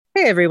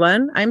Hey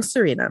everyone, I'm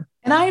Serena.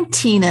 And I'm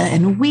Tina,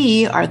 and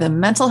we are the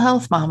Mental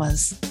Health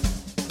Mamas.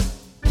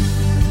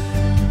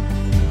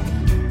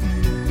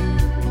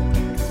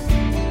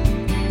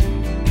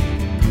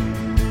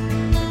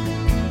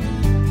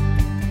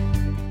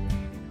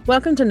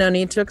 Welcome to No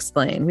Need to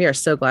Explain. We are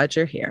so glad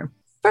you're here.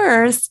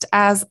 First,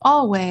 as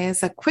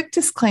always, a quick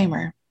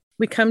disclaimer.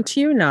 We come to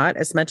you not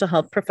as mental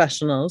health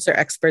professionals or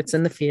experts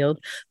in the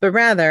field, but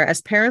rather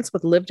as parents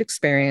with lived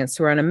experience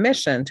who are on a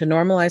mission to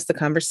normalize the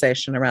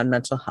conversation around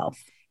mental health.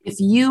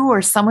 If you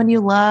or someone you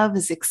love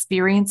is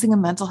experiencing a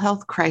mental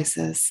health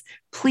crisis,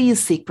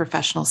 please seek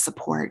professional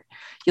support.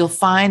 You'll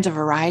find a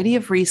variety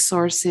of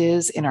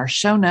resources in our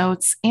show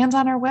notes and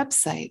on our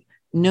website,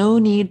 no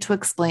need to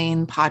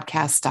explain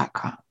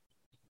podcast.com.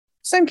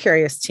 So I'm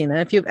curious, Tina,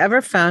 if you've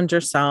ever found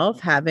yourself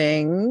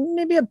having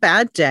maybe a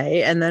bad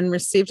day and then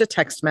received a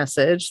text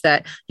message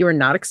that you were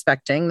not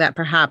expecting that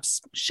perhaps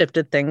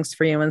shifted things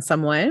for you in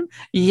some way?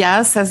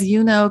 Yes, as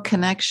you know,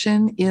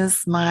 connection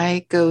is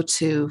my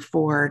go-to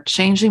for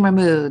changing my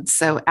mood.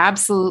 So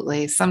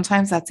absolutely.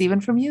 Sometimes that's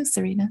even from you,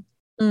 Serena.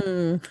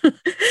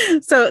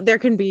 So there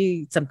can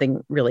be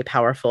something really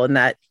powerful in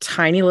that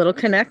tiny little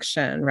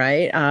connection,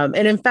 right? And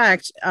in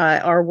fact,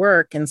 our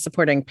work in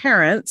supporting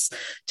parents,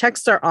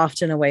 texts are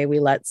often a way we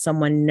let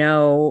someone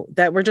know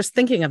that we're just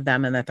thinking of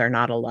them and that they're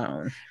not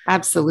alone.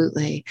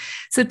 Absolutely.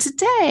 So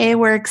today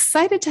we're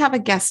excited to have a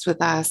guest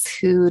with us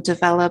who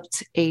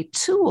developed a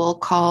tool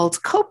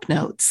called Cope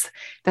Notes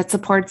that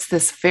supports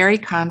this very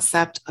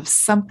concept of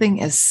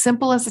something as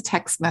simple as a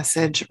text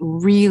message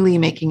really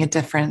making a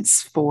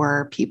difference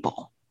for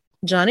people.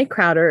 Johnny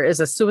Crowder is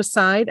a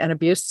suicide and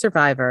abuse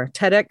survivor,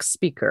 TEDx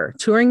speaker,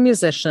 touring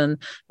musician,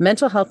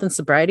 mental health and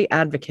sobriety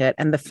advocate,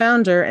 and the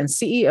founder and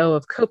CEO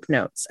of Cope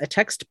Notes, a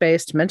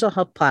text-based mental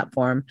health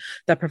platform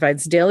that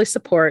provides daily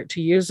support to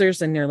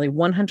users in nearly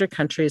 100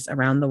 countries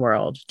around the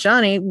world.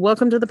 Johnny,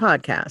 welcome to the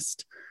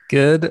podcast.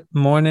 Good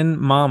morning,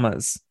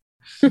 mamas.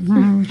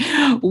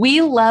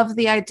 We love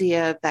the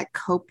idea that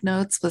Cope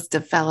Notes was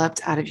developed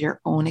out of your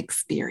own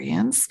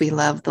experience. We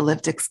love the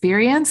lived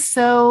experience.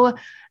 So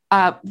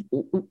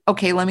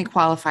okay, let me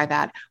qualify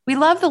that. We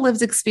love the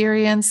lived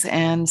experience,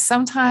 and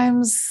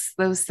sometimes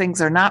those things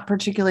are not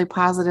particularly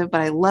positive,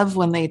 but I love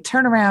when they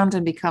turn around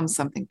and become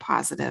something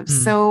positive.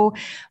 So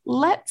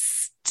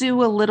let's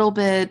do a little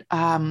bit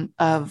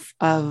of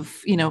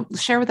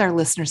share with our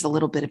listeners a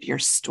little bit of your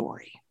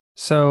story.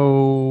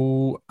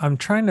 So I'm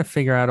trying to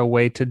figure out a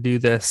way to do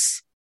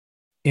this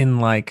in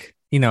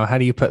how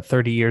do you put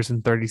 30 years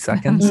in 30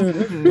 seconds?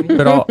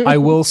 But I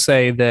will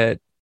say that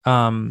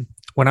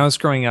when I was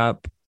growing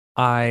up,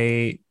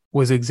 I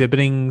was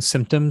exhibiting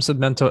symptoms of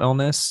mental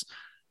illness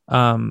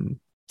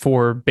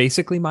for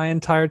basically my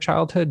entire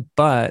childhood,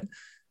 but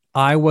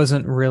I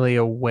wasn't really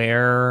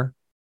aware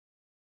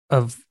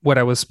of what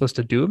I was supposed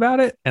to do about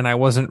it. And I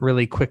wasn't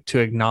really quick to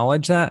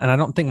acknowledge that. And I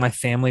don't think my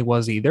family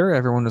was either.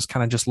 Everyone was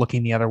kind of just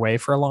looking the other way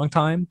for a long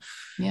time.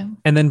 Yeah.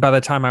 And then by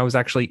the time I was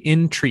actually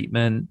in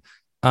treatment,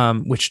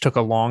 which took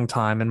a long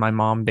time, and my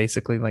mom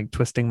basically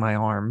twisting my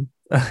arm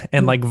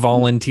and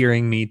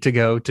volunteering me to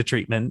go to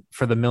treatment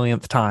for the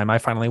millionth time, I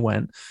finally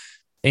went.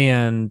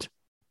 And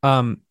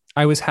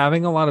I was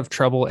having a lot of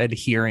trouble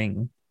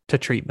adhering to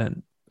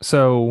treatment.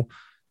 So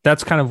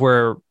that's kind of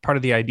where part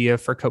of the idea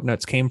for Cope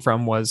Notes came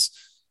from was,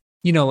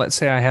 let's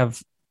say I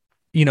have,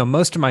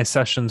 most of my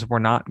sessions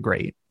were not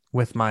great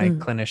with my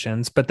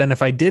clinicians, but then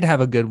if I did have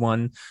a good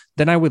one,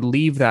 then I would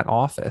leave that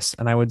office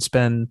and I would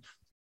spend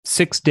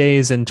 6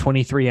 days and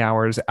 23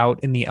 hours out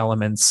in the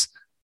elements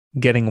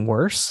getting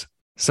worse.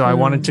 So I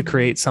wanted to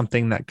create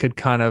something that could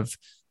kind of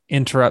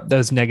interrupt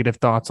those negative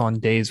thoughts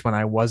on days when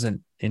I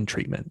wasn't in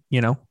treatment,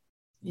 Yeah.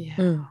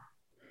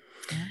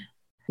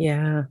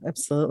 Yeah,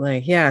 absolutely.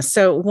 Yeah.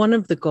 So one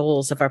of the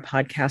goals of our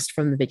podcast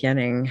from the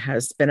beginning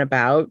has been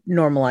about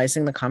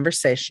normalizing the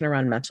conversation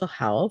around mental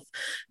health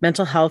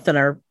and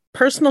our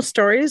personal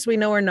stories we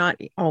know are not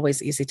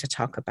always easy to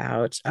talk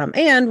about.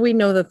 And we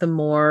know that the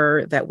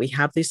more that we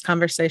have these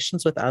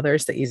conversations with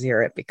others, the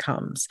easier it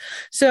becomes.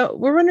 So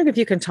we're wondering if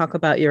you can talk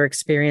about your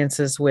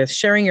experiences with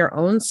sharing your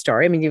own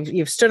story. I mean,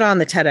 you've stood on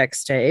the TEDx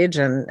stage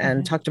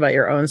and talked about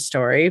your own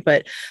story,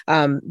 but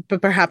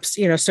perhaps,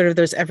 sort of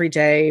those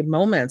everyday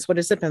moments, what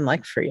has it been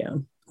like for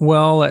you?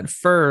 Well, at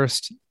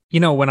first,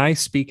 when I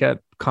speak at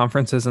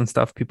conferences and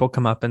stuff, people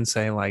come up and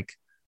say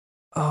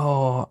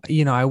oh,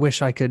 I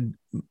wish I could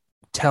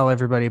tell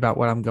everybody about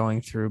what I'm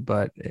going through,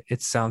 but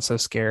it sounds so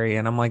scary.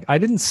 And I'm like, I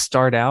didn't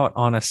start out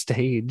on a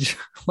stage.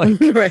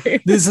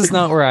 Right. This is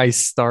not where I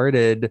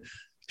started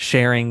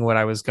sharing what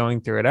I was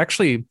going through. It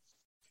actually,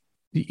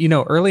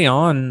 early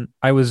on,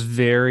 I was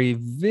very,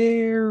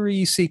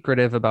 very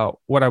secretive about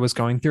what I was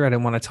going through. I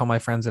didn't want to tell my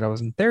friends that I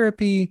was in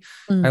therapy.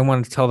 I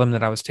wanted to tell them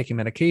that I was taking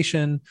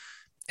medication.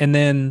 And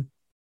then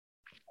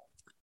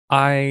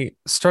I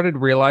started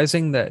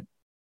realizing that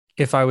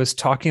if I was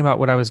talking about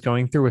what I was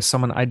going through with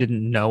someone I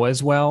didn't know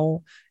as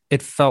well,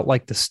 it felt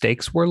like the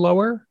stakes were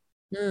lower.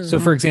 So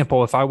for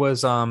example, if I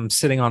was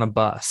sitting on a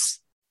bus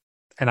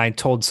and I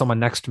told someone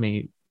next to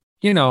me,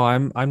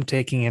 I'm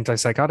taking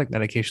antipsychotic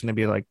medication, they'd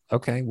be like,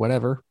 okay,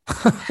 whatever.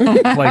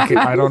 Like,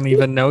 I don't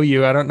even know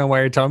you. I don't know why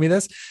you're telling me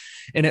this.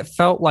 And it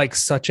felt like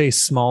such a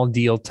small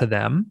deal to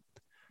them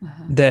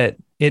that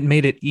it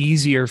made it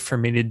easier for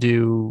me to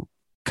do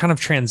kind of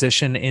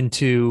transition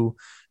into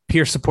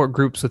peer support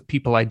groups with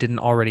people I didn't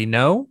already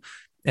know.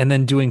 And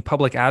then doing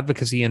public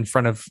advocacy in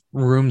front of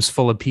rooms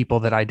full of people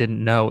that I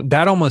didn't know.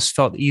 That almost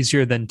felt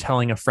easier than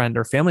telling a friend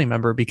or family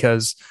member,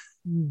 because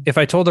if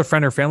I told a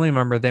friend or family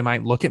member, they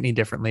might look at me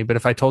differently. But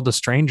if I told a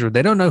stranger,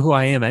 they don't know who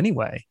I am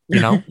anyway,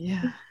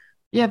 Yeah.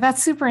 Yeah,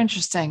 that's super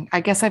interesting.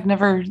 I guess I've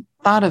never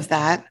thought of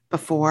that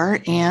before,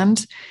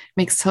 and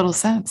makes total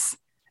sense.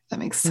 That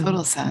makes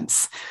total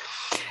sense.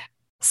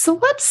 So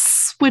let's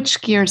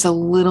switch gears a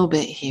little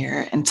bit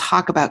here and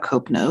talk about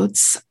Cope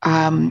Notes.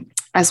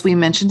 As we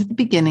mentioned at the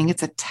beginning,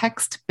 it's a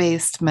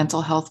text-based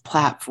mental health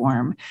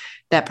platform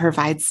that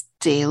provides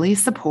daily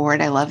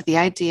support. I love the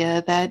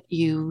idea that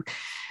you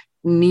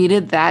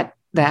needed that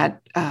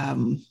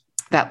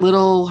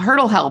little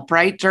hurdle help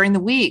right during the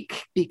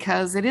week,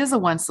 because it is a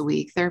once a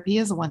week. Therapy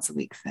is a once a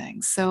week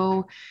thing.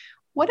 So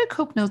what do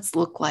Cope Notes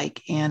look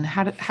like, and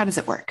how does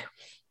it work?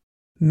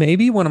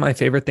 Maybe one of my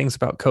favorite things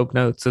about Cope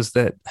Notes is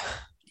that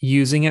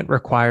using it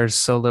requires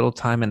so little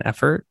time and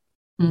effort.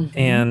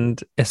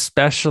 And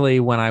especially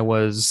when I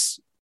was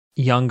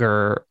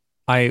younger,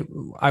 I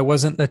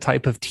wasn't the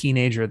type of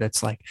teenager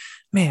that's like,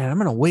 man, I'm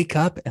going to wake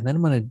up and then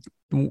I'm going to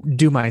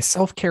do my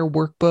self-care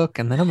workbook,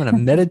 and then I'm going to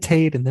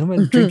meditate, and then I'm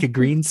going to drink a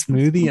green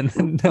smoothie. And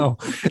then, no,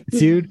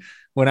 dude,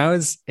 when I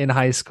was in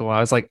high school, I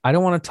was like, I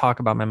don't want to talk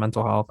about my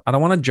mental health. I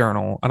don't want to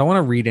journal. I don't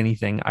want to read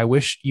anything. I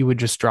wish you would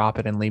just drop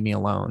it and leave me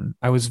alone.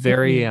 I was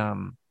very, I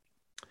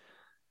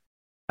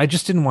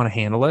just didn't want to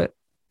handle it.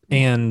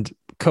 And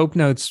Cope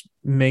Notes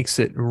makes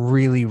it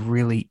really,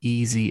 really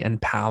easy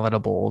and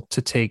palatable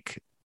to take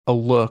a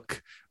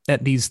look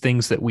at these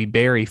things that we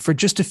bury for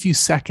just a few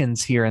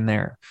seconds here and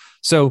there.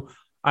 So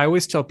I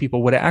always tell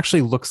people what it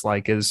actually looks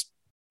like is,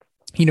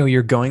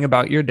 you're going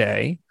about your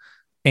day,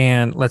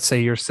 and let's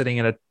say you're sitting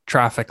at a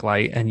traffic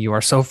light and you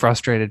are so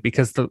frustrated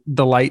because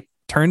the light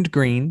turned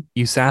green.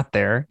 You sat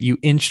there, you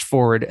inched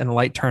forward, and the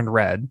light turned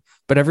red,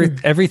 but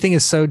everything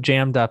is so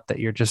jammed up that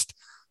you're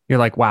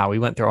like, wow, we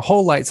went through a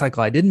whole light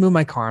cycle. I didn't move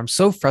my car. I'm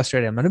so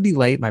frustrated. I'm going to be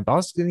late. My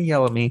boss is going to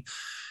yell at me.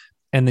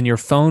 And then your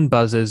phone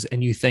buzzes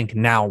and you think,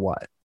 now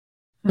what?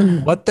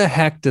 What the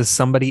heck does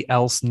somebody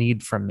else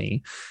need from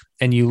me?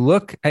 And you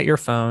look at your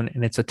phone,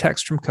 and it's a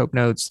text from Cope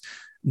Notes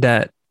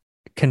that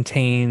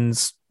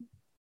contains,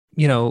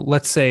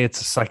 let's say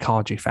it's a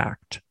psychology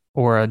fact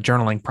or a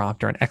journaling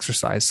prompt or an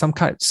exercise, some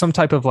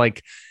type of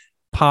like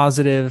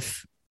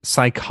positive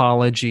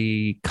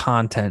psychology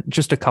content,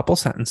 just a couple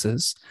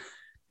sentences.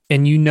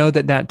 And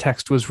that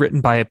text was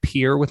written by a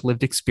peer with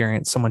lived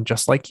experience, someone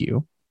just like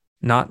you,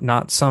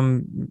 not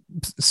some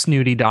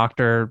snooty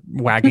doctor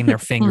wagging their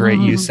finger at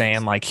you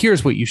saying like,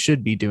 here's what you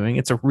should be doing.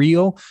 It's a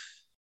real,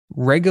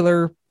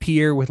 regular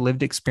peer with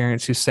lived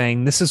experience who's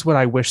saying, this is what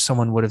I wish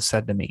someone would have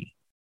said to me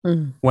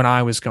when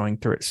I was going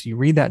through it. So you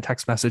read that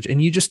text message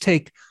and you just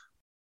take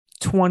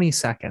 20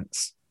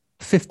 seconds,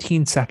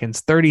 15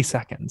 seconds, 30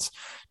 seconds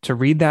to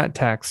read that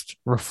text,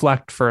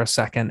 reflect for a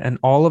second, and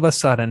all of a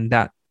sudden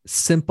that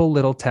simple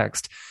little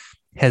text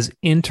has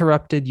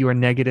interrupted your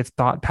negative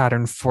thought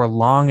pattern for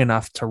long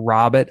enough to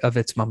rob it of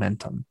its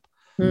momentum.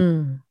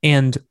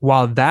 And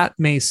while that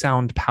may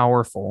sound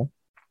powerful,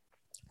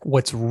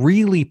 what's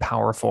really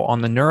powerful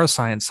on the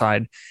neuroscience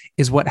side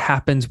is what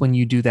happens when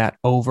you do that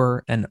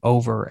over and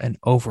over and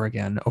over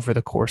again over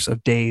the course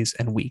of days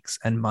and weeks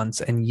and months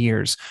and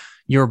years.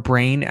 Your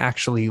brain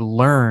actually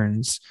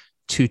learns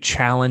to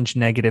challenge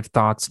negative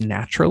thoughts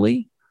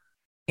naturally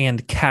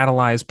and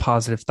catalyze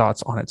positive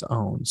thoughts on its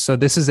own. So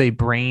this is a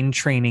brain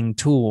training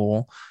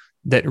tool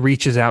that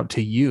reaches out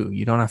to you.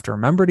 You don't have to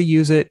remember to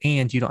use it,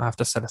 and you don't have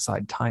to set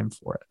aside time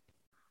for it.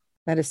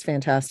 That is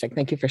fantastic.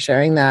 Thank you for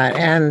sharing that.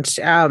 And,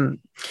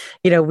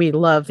 we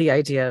love the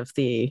idea of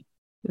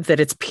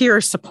that it's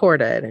peer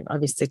supported.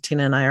 Obviously,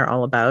 Tina and I are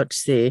all about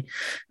the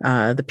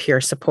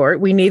peer support.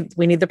 We need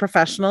the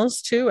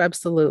professionals too.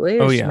 Absolutely.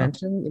 As you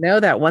mentioned,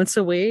 that once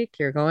a week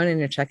you're going and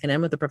you're checking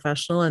in with a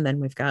professional, and then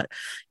we've got,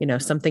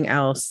 something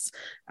else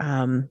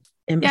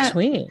in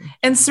between.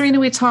 And Serena,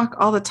 we talk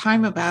all the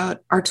time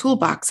about our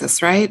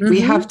toolboxes, right? We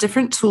have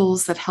different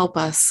tools that help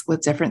us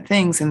with different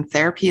things, and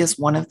therapy is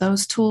one of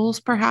those tools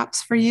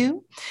perhaps for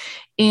you.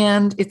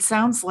 And it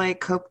sounds like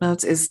Cope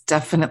Notes is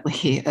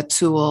definitely a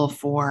tool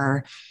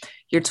for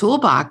your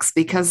toolbox,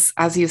 because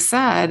as you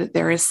said,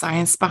 there is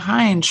science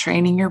behind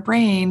training your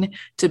brain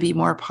to be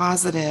more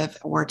positive,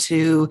 or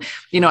to,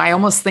 I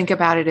almost think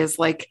about it as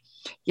like,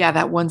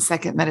 that 1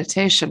 second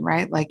meditation,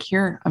 right? Like,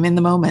 here, I'm in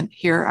the moment.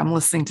 Here, I'm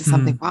listening to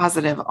something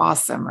positive.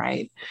 Awesome,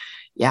 right?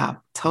 Yeah,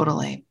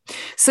 totally.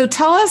 So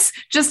tell us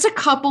just a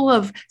couple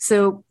of,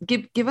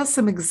 give us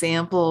some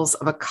examples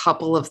of a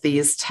couple of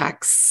these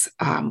texts.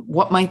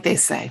 What might they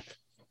say?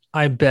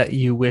 I bet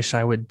you wish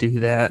I would do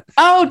that.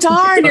 Oh,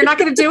 darn. You're not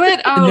going to do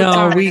it? Oh, no,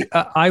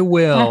 darn. I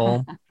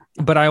will.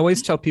 But I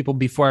always tell people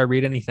before I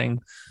read anything.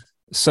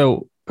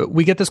 So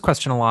we get this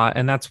question a lot,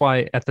 and that's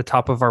why at the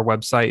top of our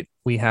website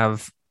we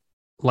have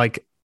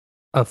like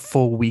a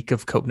full week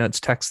of Cope Notes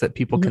text that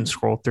people can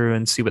scroll through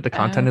and see what the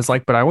content is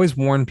like. But I always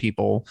warn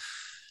people,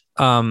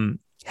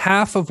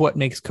 half of what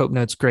makes Cope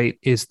Notes great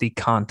is the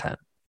content,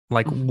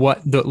 like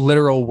what the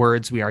literal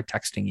words we are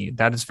texting you.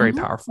 That is very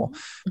powerful.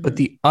 But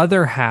the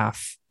other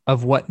half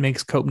of what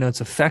makes Cope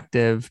Notes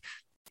effective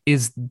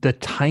is the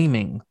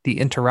timing, the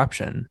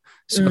interruption.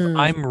 So if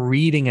I'm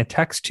reading a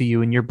text to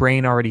you and your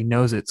brain already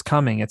knows it's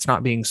coming, it's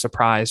not being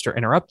surprised or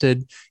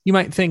interrupted, you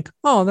might think,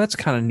 oh, that's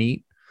kind of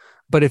neat.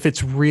 But if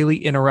it's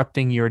really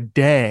interrupting your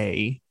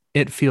day,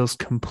 it feels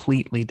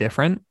completely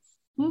different.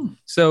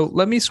 So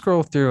let me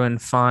scroll through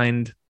and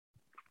find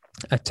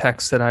a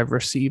text that I've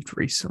received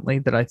recently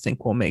that I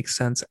think will make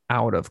sense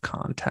out of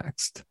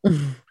context.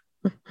 And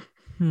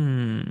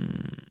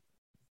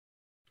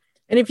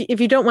if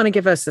you don't want to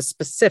give us a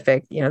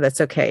specific,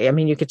 that's okay. I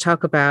mean, you could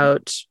talk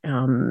about.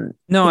 No,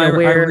 I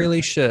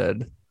really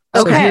should.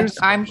 Okay,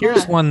 so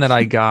here's one that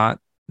I got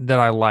that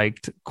I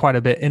liked quite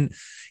a bit. And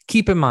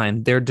keep in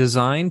mind, they're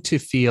designed to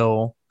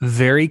feel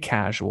very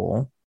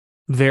casual,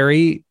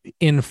 very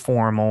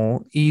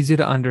informal, easy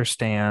to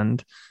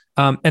understand.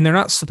 And they're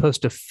not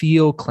supposed to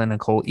feel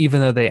clinical,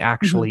 even though they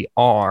actually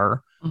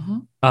are.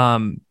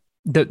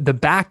 The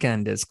back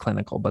end is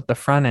clinical, but the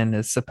front end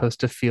is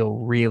supposed to feel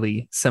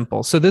really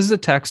simple. So this is a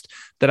text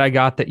that I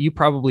got that you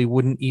probably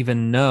wouldn't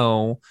even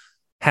know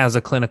has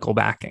a clinical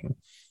backing.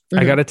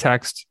 I got a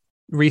text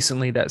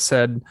recently that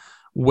said,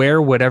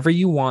 wear whatever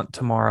you want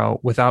tomorrow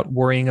without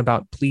worrying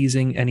about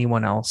pleasing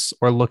anyone else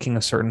or looking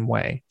a certain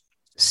way.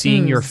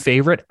 Seeing your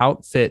favorite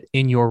outfit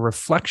in your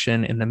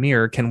reflection in the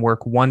mirror can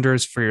work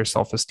wonders for your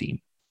self-esteem.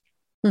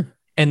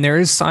 And there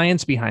is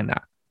science behind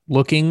that.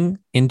 Looking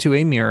into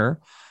a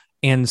mirror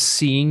and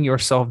seeing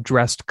yourself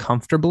dressed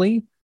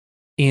comfortably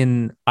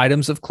in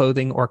items of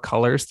clothing or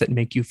colors that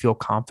make you feel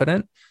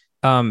confident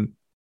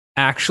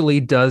actually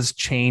does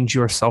change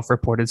your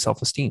self-reported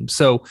self-esteem.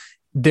 So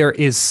there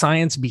is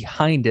science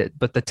behind it,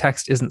 but the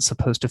text isn't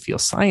supposed to feel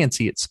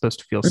sciencey. It's supposed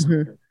to feel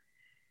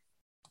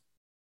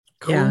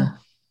cool. Yeah,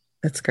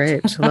 that's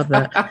great. I love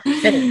that.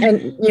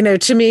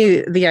 and to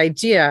me, the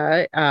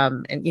idea,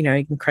 and you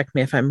can correct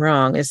me if I'm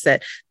wrong, is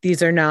that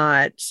these are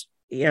not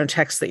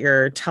texts that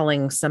you're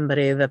telling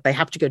somebody that they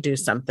have to go do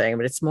something,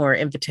 but it's more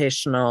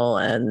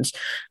invitational and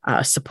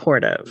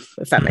supportive,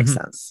 if that makes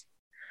sense.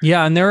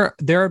 Yeah. And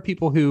there are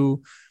people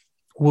who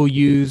will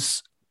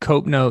use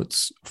Cope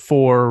Notes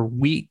for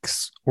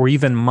weeks or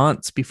even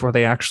months before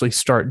they actually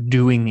start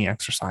doing the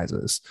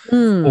exercises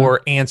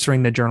or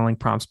answering the journaling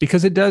prompts,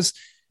 because it does,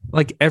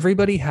 like,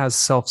 everybody has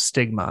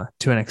self-stigma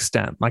to an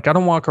extent. Like, I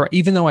don't walk around,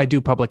 even though I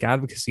do public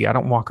advocacy, I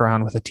don't walk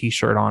around with a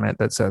t-shirt on it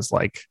that says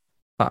like,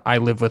 I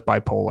live with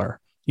bipolar,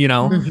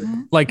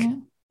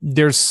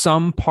 there's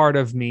some part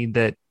of me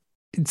that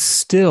it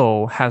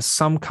still has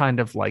some kind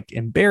of like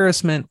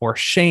embarrassment or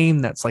shame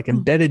that's like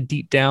embedded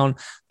deep down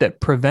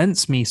that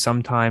prevents me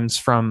sometimes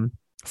from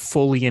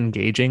fully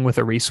engaging with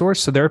a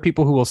resource. So there are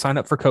people who will sign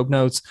up for Cope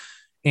Notes,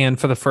 and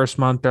for the first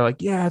month, they're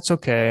like, yeah, it's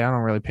okay, I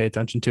don't really pay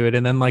attention to it.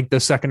 And then like the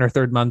second or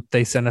third month,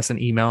 they send us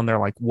an email and they're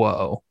like,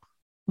 whoa,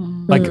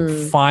 like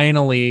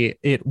finally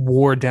it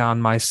wore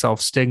down my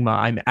self-stigma.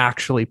 I'm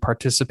actually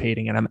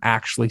participating and I'm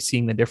actually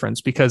seeing the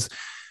difference, because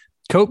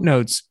Cope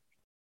Notes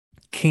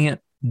can't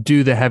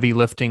do the heavy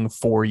lifting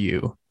for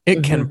you.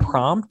 It can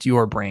prompt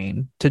your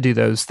brain to do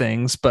those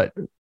things, but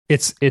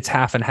it's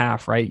half and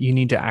half, right? You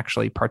need to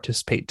actually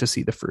participate to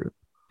see the fruit.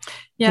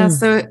 Yeah.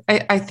 So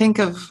I think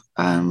of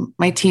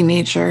my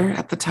teenager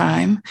at the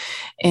time,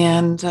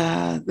 and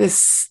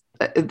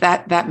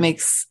that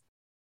makes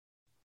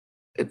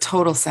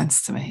total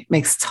sense to me.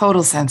 Makes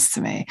total sense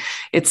to me.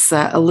 It's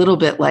a little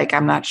bit like,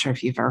 I'm not sure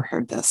if you've ever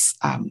heard this,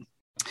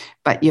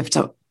 but you have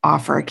to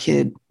offer a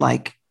kid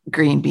like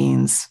green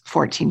beans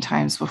 14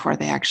 times before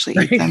they actually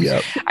eat them.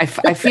 Yep. I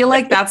feel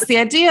like that's the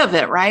idea of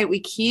it, right? We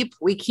keep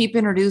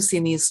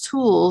introducing these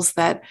tools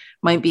that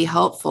might be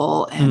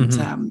helpful.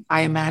 And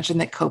I imagine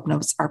that Cope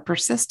Notes are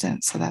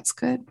persistent. So that's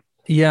good.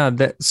 Yeah.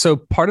 So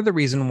part of the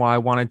reason why I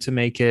wanted to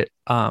make it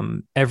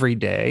every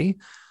day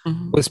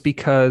was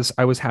because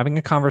I was having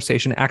a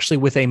conversation actually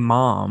with a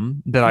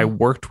mom that I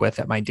worked with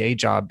at my day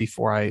job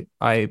before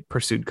I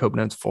pursued Cope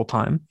Notes full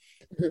time.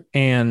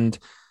 And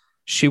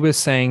she was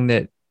saying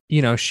that,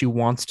 she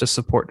wants to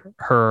support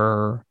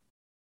her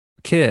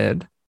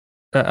kid,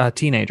 a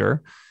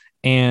teenager.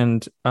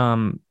 And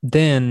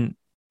then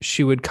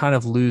she would kind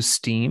of lose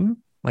steam.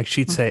 Like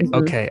she'd say,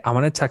 okay, I'm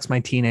going to text my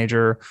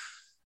teenager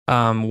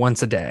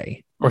once a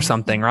day or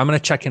something, or I'm going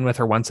to check in with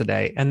her once a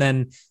day. And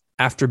then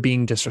after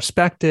being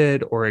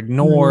disrespected or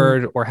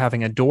ignored or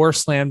having a door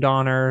slammed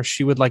on her,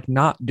 she would like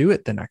not do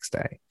it the next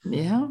day.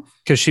 Yeah.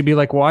 Because she'd be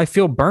like, well, I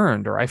feel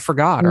burned, or I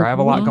forgot, or I have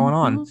a lot going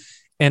on.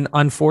 And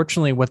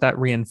unfortunately, what that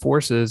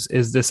reinforces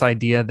is this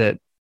idea that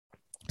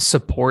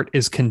support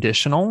is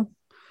conditional.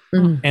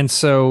 And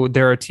so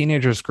there are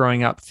teenagers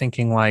growing up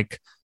thinking like,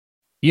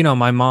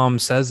 my mom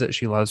says that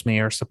she loves me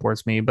or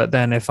supports me, but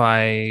then if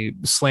I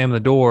slam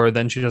the door,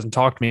 then she doesn't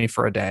talk to me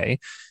for a day.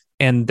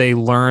 and they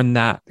learn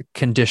that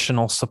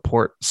conditional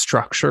support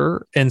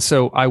structure. And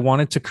so I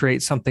wanted to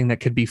create something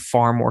that could be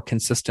far more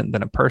consistent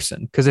than a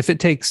person. Because if it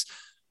takes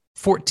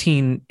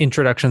 14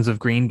 introductions of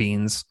green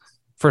beans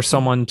for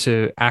someone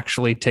to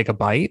actually take a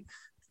bite,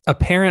 a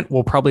parent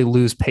will probably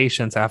lose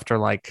patience after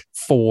like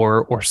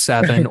 4 or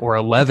 7 or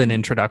 11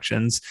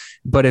 introductions.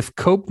 But if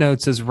Cope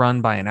Notes is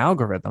run by an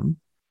algorithm,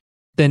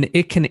 then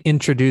it can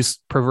introduce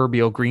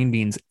proverbial green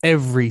beans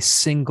every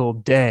single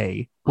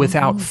day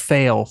without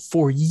fail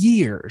for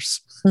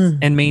years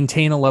and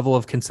maintain a level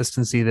of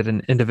consistency that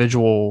an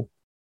individual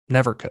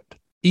never could,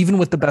 even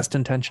with the best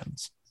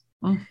intentions.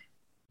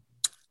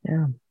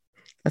 Yeah,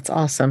 that's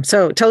awesome.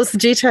 So tell us the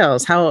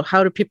details. How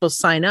do people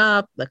sign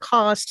up, the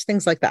cost,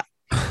 things like that?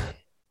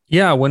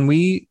 Yeah,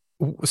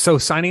 so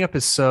signing up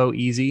is so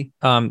easy.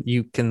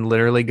 You can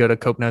literally go to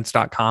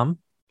copenotes.com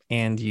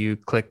and you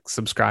click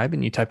subscribe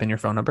and you type in your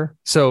phone number.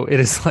 So it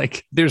is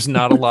like, there's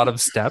not a lot of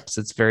steps.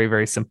 It's very,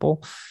 very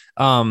simple.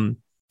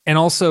 And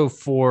also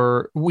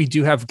we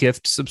do have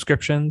gift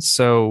subscriptions.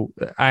 So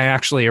I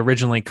actually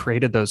originally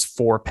created those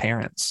for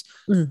parents,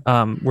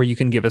 where you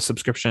can give a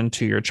subscription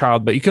to your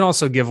child, but you can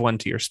also give one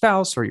to your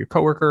spouse or your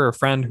coworker or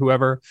friend,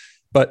 whoever.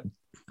 But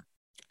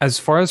as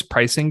far as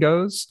pricing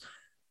goes,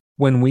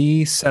 when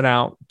we set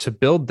out to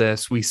build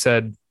this, we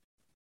said,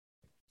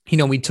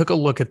 we took a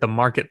look at the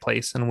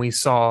marketplace and we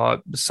saw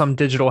some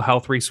digital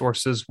health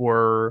resources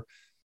were,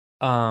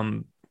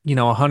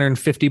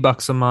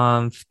 $150 a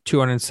month,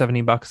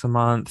 $270 a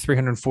month,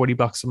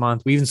 $340 a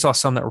month. We even saw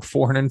some that were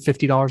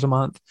 $450 a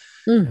month.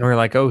 And we're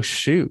like, oh,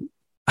 shoot.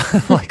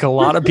 Like a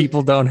lot of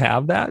people don't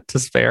have that to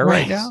spare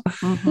right now.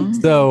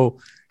 So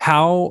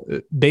how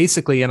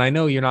basically, and I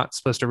know you're not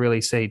supposed to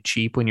really say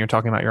cheap when you're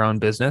talking about your own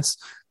business,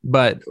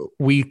 but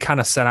we kind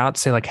of set out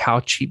to say like,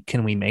 how cheap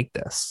can we make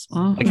this?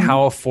 Like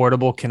how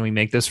affordable can we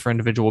make this for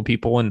individual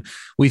people? And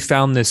we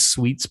found this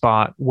sweet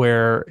spot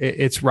where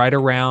it's right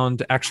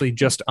around actually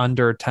just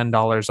under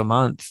 $10 a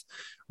month,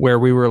 where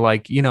we were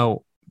like,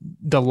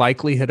 the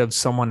likelihood of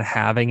someone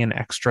having an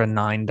extra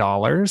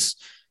 $9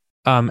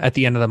 at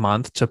the end of the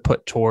month to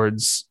put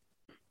towards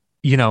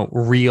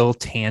real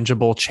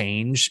tangible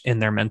change in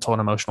their mental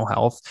and emotional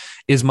health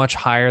is much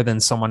higher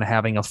than someone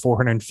having a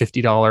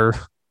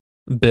 $450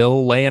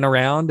 bill laying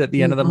around at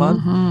the end of the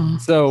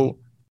month. So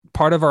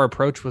part of our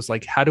approach was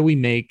like,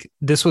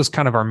 this was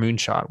kind of our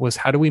moonshot, was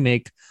how do we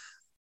make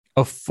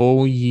a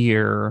full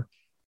year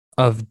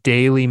of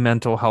daily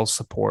mental health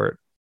support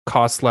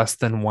cost less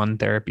than one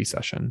therapy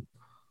session?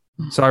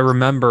 So I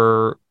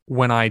remember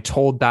when I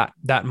told that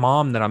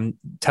mom that I'm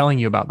telling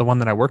you about, the one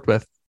that I worked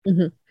with,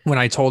 when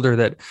I told her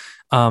that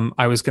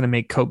I was going to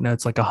make Cope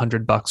Notes like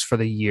 $100 for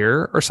the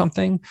year or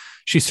something,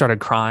 she started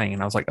crying.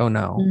 And I was like, oh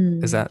no,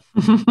 is that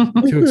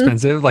too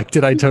expensive? Like,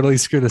 did I totally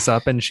screw this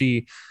up? And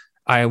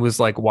I was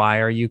like, why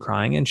are you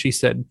crying? And she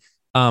said,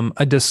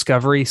 a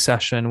discovery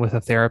session with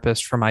a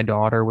therapist for my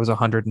daughter was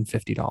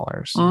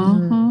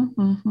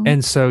 $150.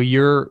 And so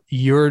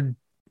you're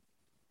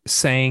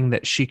saying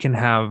that she can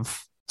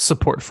have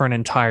support for an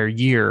entire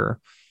year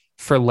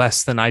for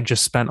less than I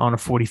just spent on a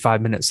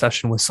 45-minute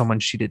session with someone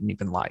she didn't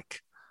even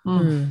like.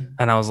 And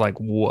I was like,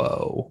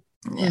 whoa,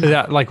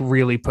 that like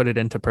really put it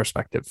into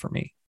perspective for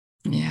me.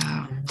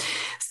 Yeah.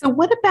 So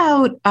what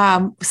about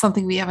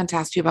something we haven't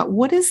asked you about?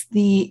 What is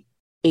the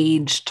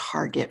age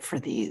target for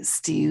these?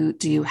 Do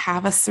you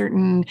have a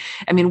certain,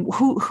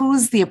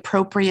 who's the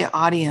appropriate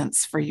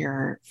audience for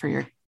your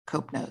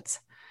Cope Notes?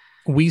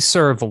 We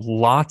serve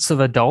lots of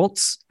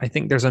adults. I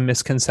think there's a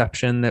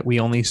misconception that we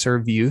only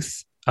serve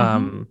youth.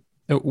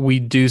 We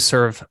do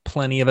serve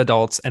plenty of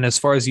adults. And as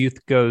far as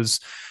youth goes,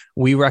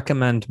 we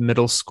recommend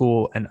middle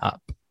school and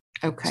up.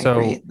 Okay, so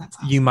great. That's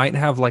awesome. You might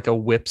have like a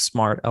whip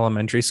smart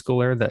elementary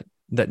schooler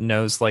that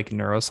knows like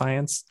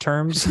neuroscience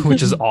terms,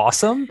 which is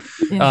awesome.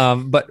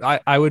 But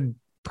I would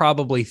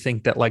probably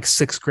think that like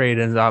 6th grade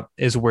and up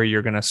is where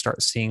you're going to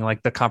start seeing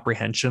like the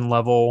comprehension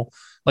level,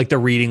 like the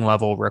reading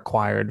level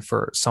required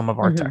for some of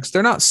our texts.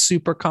 They're not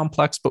super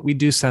complex, but we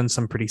do send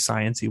some pretty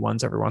sciencey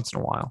ones every once in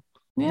a while.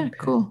 Yeah,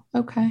 cool.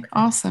 Okay,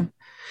 awesome.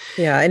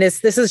 Yeah. And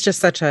this is just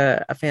such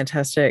a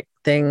fantastic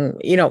thing,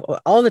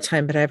 all the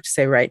time. But I have to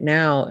say right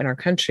now in our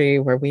country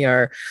where we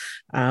are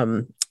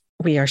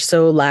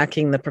so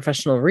lacking the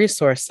professional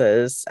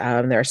resources.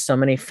 There are so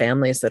many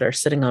families that are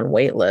sitting on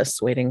wait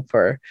lists waiting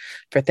for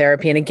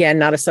therapy. And again,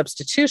 not a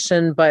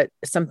substitution, but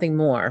something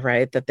more,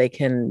 right, that they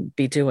can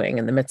be doing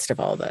in the midst of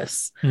all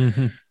this.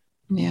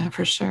 Yeah,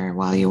 for sure.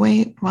 While you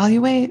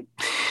wait.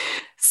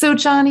 So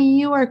Johnny,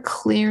 you are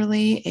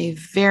clearly a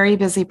very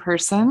busy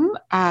person.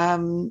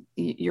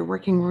 You're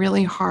working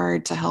really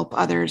hard to help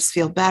others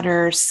feel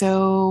better.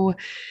 So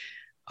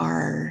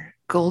our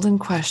golden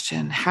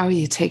question, how are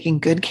you taking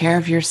good care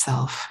of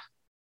yourself?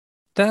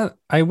 That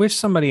I wish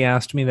somebody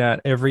asked me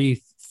that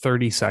every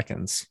 30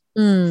 seconds,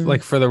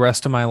 like for the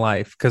rest of my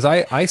life. Cause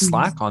I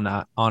slack on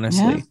that,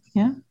 honestly.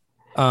 Yeah.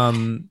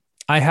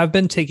 I have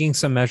been taking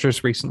some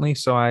measures recently.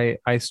 So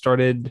I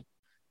started,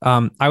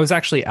 I was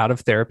actually out of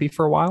therapy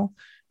for a while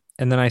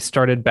and then I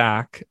started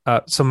back.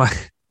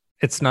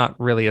 It's not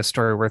really a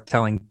story worth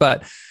telling,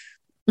 but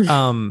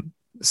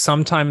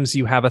Sometimes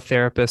you have a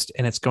therapist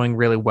and it's going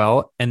really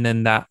well, and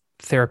then that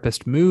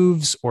therapist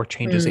moves or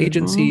changes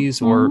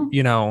agencies, or,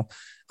 you know,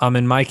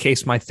 in my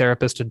case, my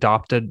therapist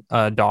adopted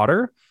a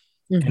daughter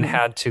and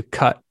had to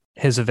cut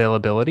his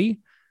availability.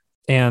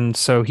 And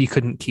so he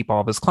couldn't keep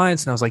all of his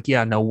clients. And I was like,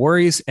 yeah, no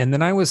worries. And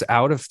then I was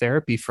out of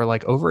therapy for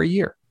like over a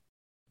year.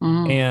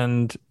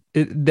 And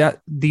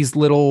these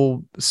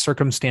little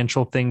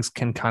circumstantial things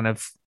can kind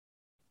of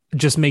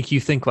just make you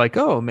think like,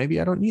 oh,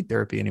 maybe I don't need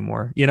therapy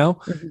anymore, you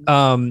know?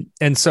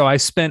 And so I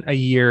spent a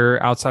year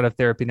outside of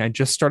therapy, and I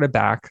just started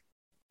back.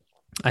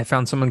 I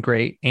found someone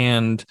great.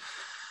 And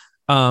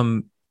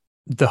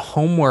the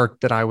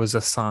homework that I was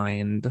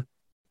assigned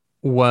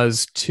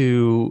was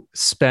to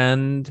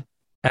spend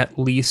at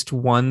least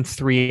 1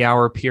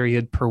 3-hour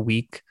period per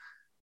week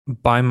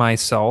by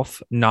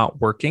myself, not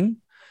working.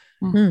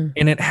 And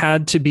it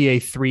had to be a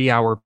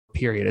 3-hour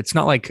period. It's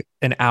not like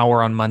an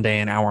hour on Monday,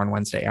 an hour on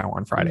Wednesday, hour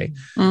on Friday.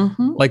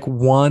 Like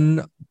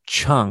one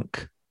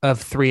chunk of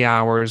 3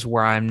 hours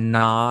where I'm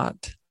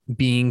not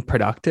being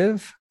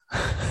productive.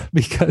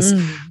 Because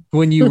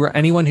when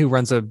anyone who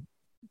runs a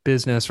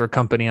business or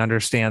company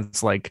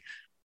understands, like,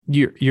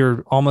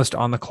 you're almost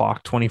on the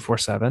clock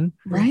 24/7,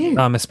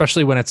 right?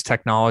 Especially when it's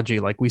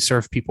technology. Like, we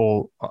serve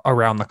people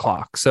around the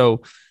clock.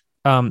 So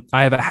I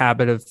have a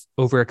habit of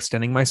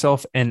overextending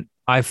myself, and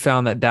I've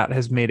found that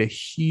has made a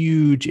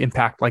huge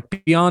impact. Like,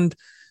 beyond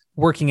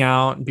working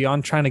out,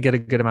 beyond trying to get a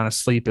good amount of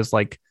sleep, is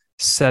like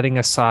setting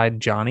aside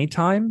Johnny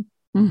time.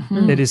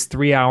 It is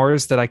 3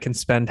 hours that I can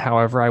spend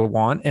however I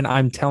want. And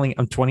I'm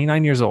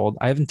 29 years old.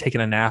 I haven't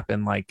taken a nap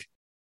in like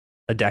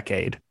a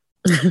decade.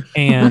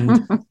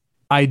 And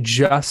I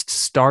just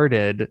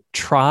started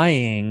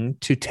trying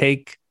to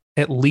take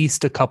at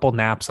least a couple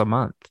naps a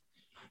month.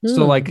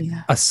 So like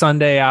a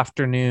Sunday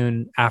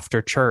afternoon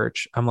after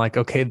church, I'm like,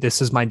 okay,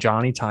 this is my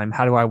Johnny time.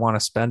 How do I want to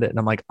spend it? And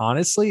I'm like,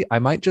 honestly, I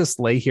might just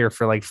lay here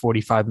for like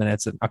 45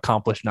 minutes and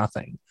accomplish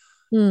nothing.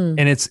 And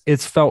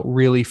it's felt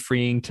really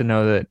freeing to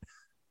know that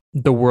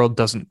the world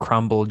doesn't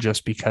crumble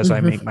just because I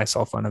make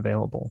myself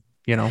unavailable,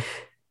 you know?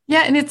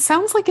 Yeah. And it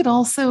sounds like it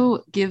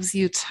also gives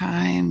you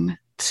time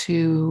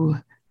to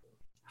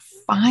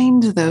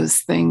find those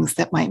things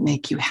that might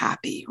make you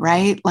happy,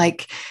 right?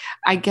 Like,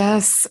 I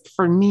guess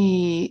for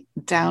me,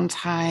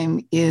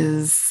 downtime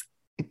is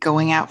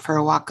going out for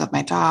a walk with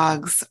my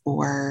dogs,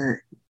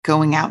 or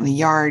going out in the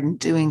yard and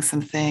doing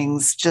some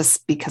things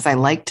just because I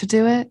like to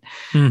do it.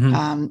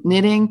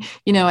 Knitting,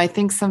 you know, I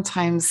think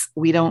sometimes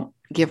we don't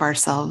give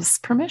ourselves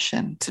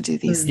permission to do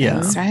these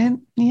things, right?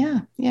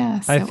 Yeah.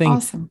 So I think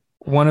awesome.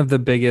 One of the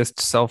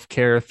biggest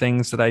self-care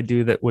things that I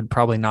do that would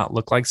probably not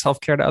look like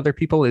self-care to other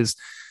people is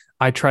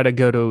I try to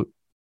go to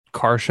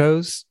car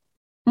shows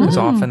as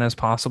often as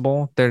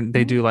possible.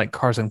 They do like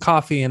Cars and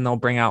Coffee, and they'll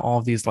bring out all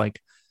of these like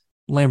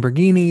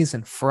Lamborghinis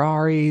and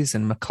Ferraris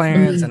and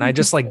McLarens. And I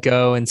just like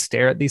go and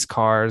stare at these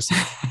cars,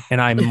 and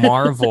I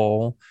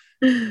marvel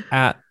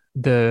at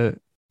the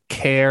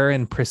care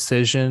and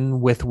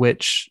precision with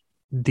which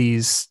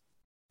these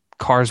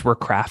cars were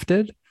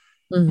crafted.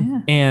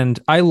 And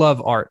I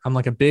love art. I'm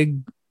like a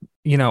big,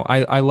 you know,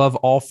 I love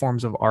all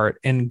forms of art,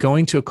 and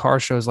going to a car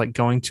show is like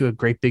going to a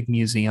great big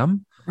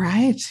museum,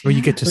 right? Where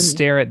you get to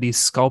stare at these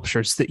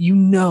sculptures that, you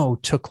know,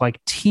 took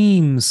like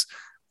teams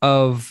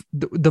of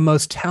the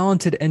most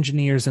talented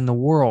engineers in the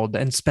world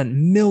and spent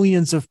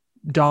millions of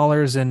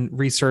dollars in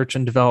research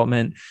and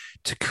development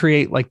to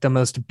create like the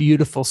most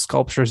beautiful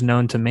sculptures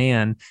known to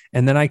man.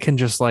 And then I can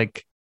just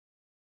like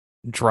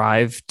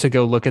drive to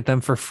go look at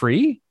them for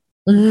free.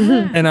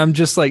 And I'm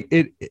just like,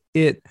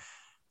 it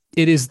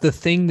is the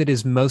thing that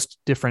is most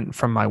different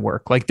from my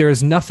work. Like, there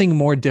is nothing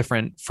more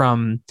different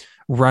from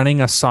running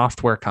a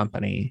software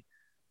company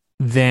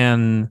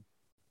than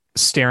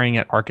staring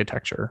at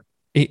architecture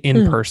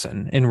in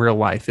person, in real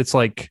life. It's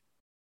like,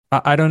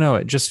 I don't know.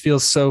 It just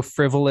feels so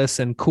frivolous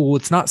and cool.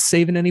 It's not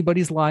saving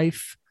anybody's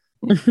life.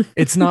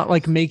 It's not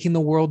like making the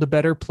world a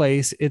better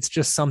place. It's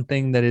just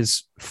something that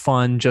is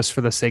fun just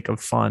for the sake of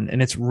fun.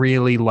 And it's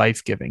really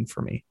life-giving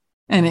for me.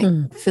 And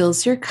it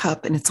fills your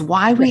cup. And it's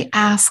why we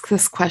ask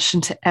this question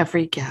to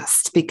every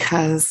guest,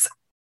 because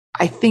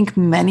I think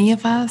many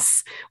of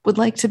us would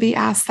like to be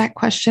asked that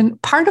question.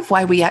 Part of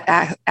why we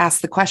ask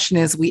the question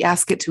is we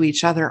ask it to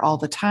each other all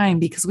the time,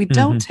 because we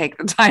don't take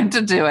the time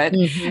to do it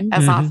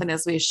as often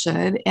as we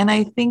should. And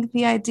I think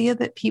the idea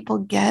that people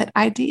get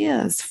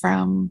ideas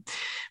from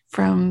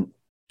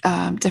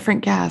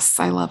different guests,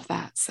 I love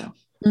that. So,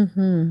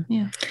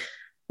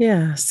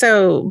 Yeah.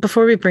 So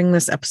before we bring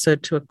this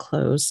episode to a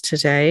close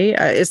today,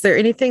 is there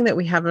anything that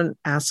we haven't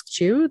asked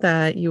you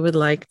that you would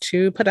like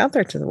to put out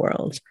there to the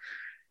world?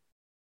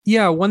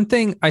 Yeah. One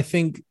thing I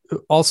think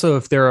also,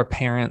 if there are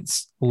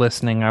parents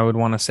listening, I would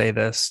want to say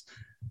this.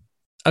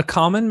 A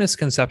common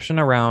misconception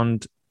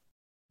around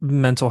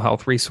mental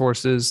health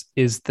resources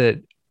is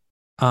that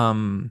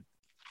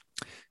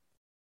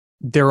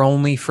they're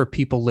only for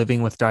people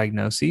living with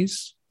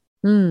diagnoses.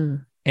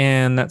 And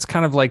that's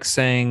kind of like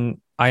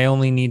saying, I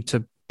only need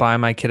to buy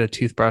my kid a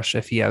toothbrush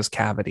if he has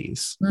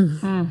cavities.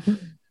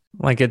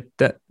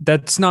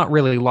 That's not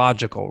really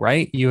logical,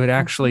 right? You would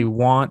actually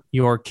want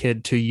your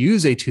kid to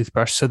use a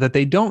toothbrush so that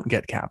they don't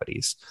get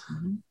cavities.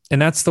 Mm-hmm.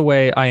 And that's the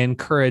way I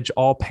encourage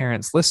all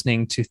parents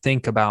listening to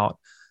think about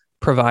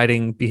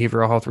providing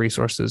behavioral health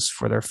resources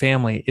for their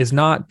family.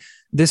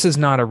 This is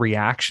not a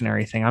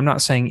reactionary thing. I'm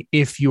not saying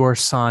if your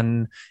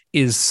son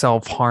is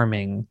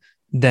self-harming,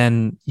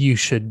 then you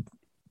should,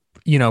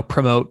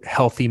 promote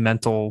healthy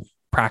mental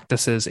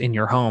practices in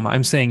your home.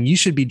 I'm saying you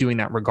should be doing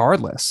that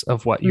regardless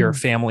of what your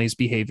family's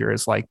behavior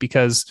is like,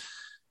 because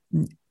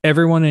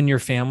everyone in your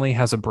family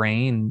has a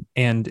brain.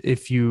 And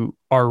if you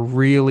are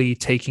really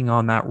taking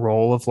on that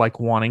role of like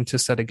wanting to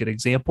set a good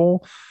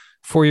example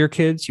for your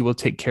kids, you will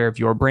take care of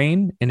your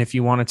brain. And if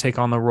you want to take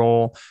on the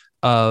role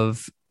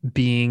of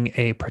being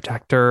a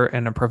protector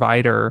and a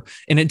provider,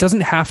 and it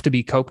doesn't have to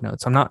be Coke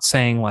Notes. I'm not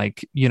saying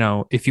like,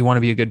 if you want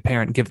to be a good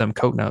parent, give them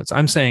Coke Notes.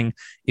 I'm saying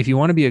if you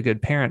want to be a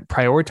good parent,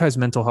 prioritize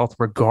mental health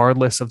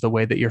regardless of the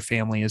way that your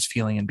family is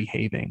feeling and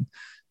behaving,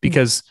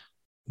 because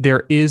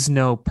there is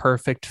no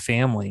perfect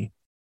family,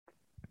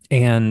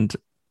 and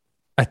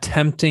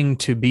attempting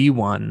to be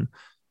one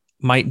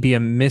might be a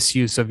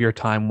misuse of your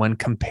time when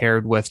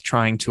compared with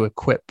trying to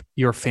equip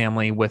your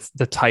family with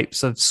the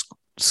types of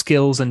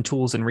skills and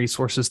tools and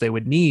resources they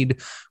would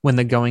need when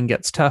the going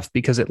gets tough,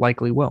 because it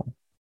likely will.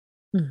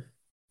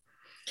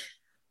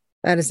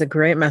 That is a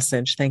great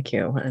message. Thank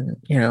you. And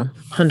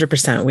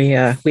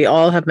 100%. We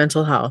all have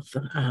mental health,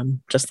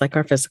 just like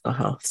our physical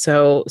health.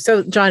 So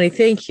Johnny,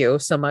 thank you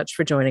so much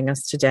for joining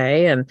us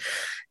today and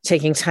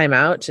taking time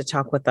out to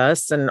talk with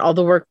us and all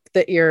the work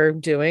that you're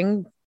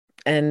doing.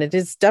 And it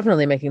is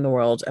definitely making the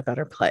world a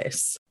better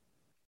place.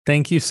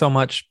 Thank you so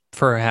much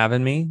for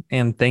having me.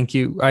 And thank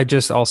you. I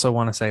just also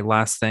want to say,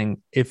 last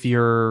thing, if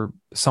you're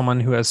someone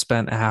who has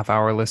spent a half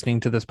hour listening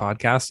to this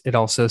podcast, it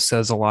also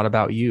says a lot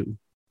about you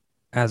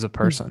as a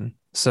person.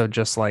 So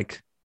just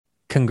like,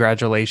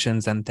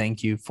 congratulations and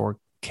thank you for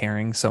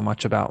caring so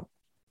much about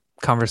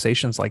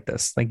conversations like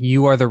this. Like,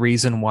 you are the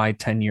reason why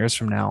 10 years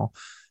from now,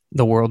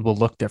 the world will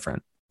look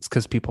different. It's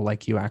because people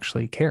like you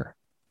actually care.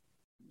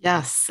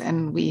 Yes.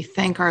 And we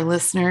thank our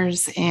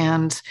listeners.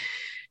 And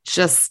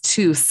just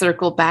to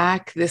circle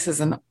back, this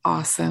is an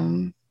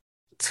awesome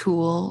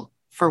tool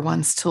for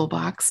one's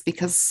toolbox,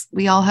 because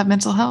we all have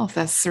mental health,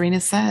 as Serena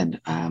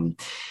said.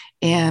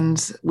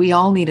 And we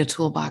all need a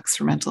toolbox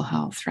for mental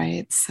health,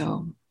 right?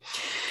 So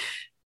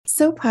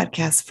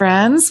podcast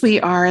friends, we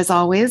are, as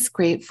always,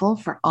 grateful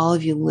for all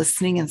of you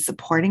listening and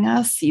supporting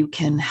us. You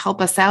can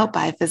help us out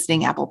by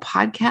visiting Apple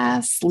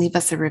Podcasts, leave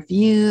us a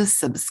review,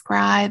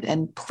 subscribe,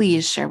 and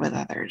please share with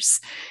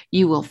others.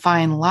 You will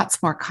find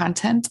lots more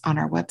content on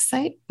our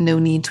website,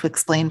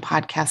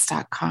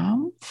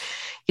 noneedtoexplainpodcast.com.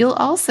 You'll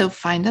also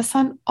find us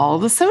on all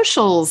the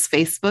socials,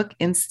 Facebook,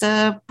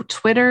 Insta,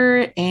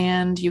 Twitter,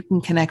 and you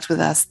can connect with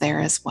us there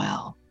as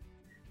well.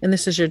 And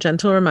this is your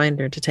gentle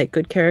reminder to take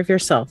good care of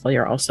yourself while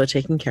you're also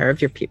taking care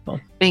of your people.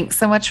 Thanks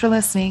so much for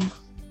listening.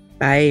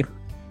 Bye.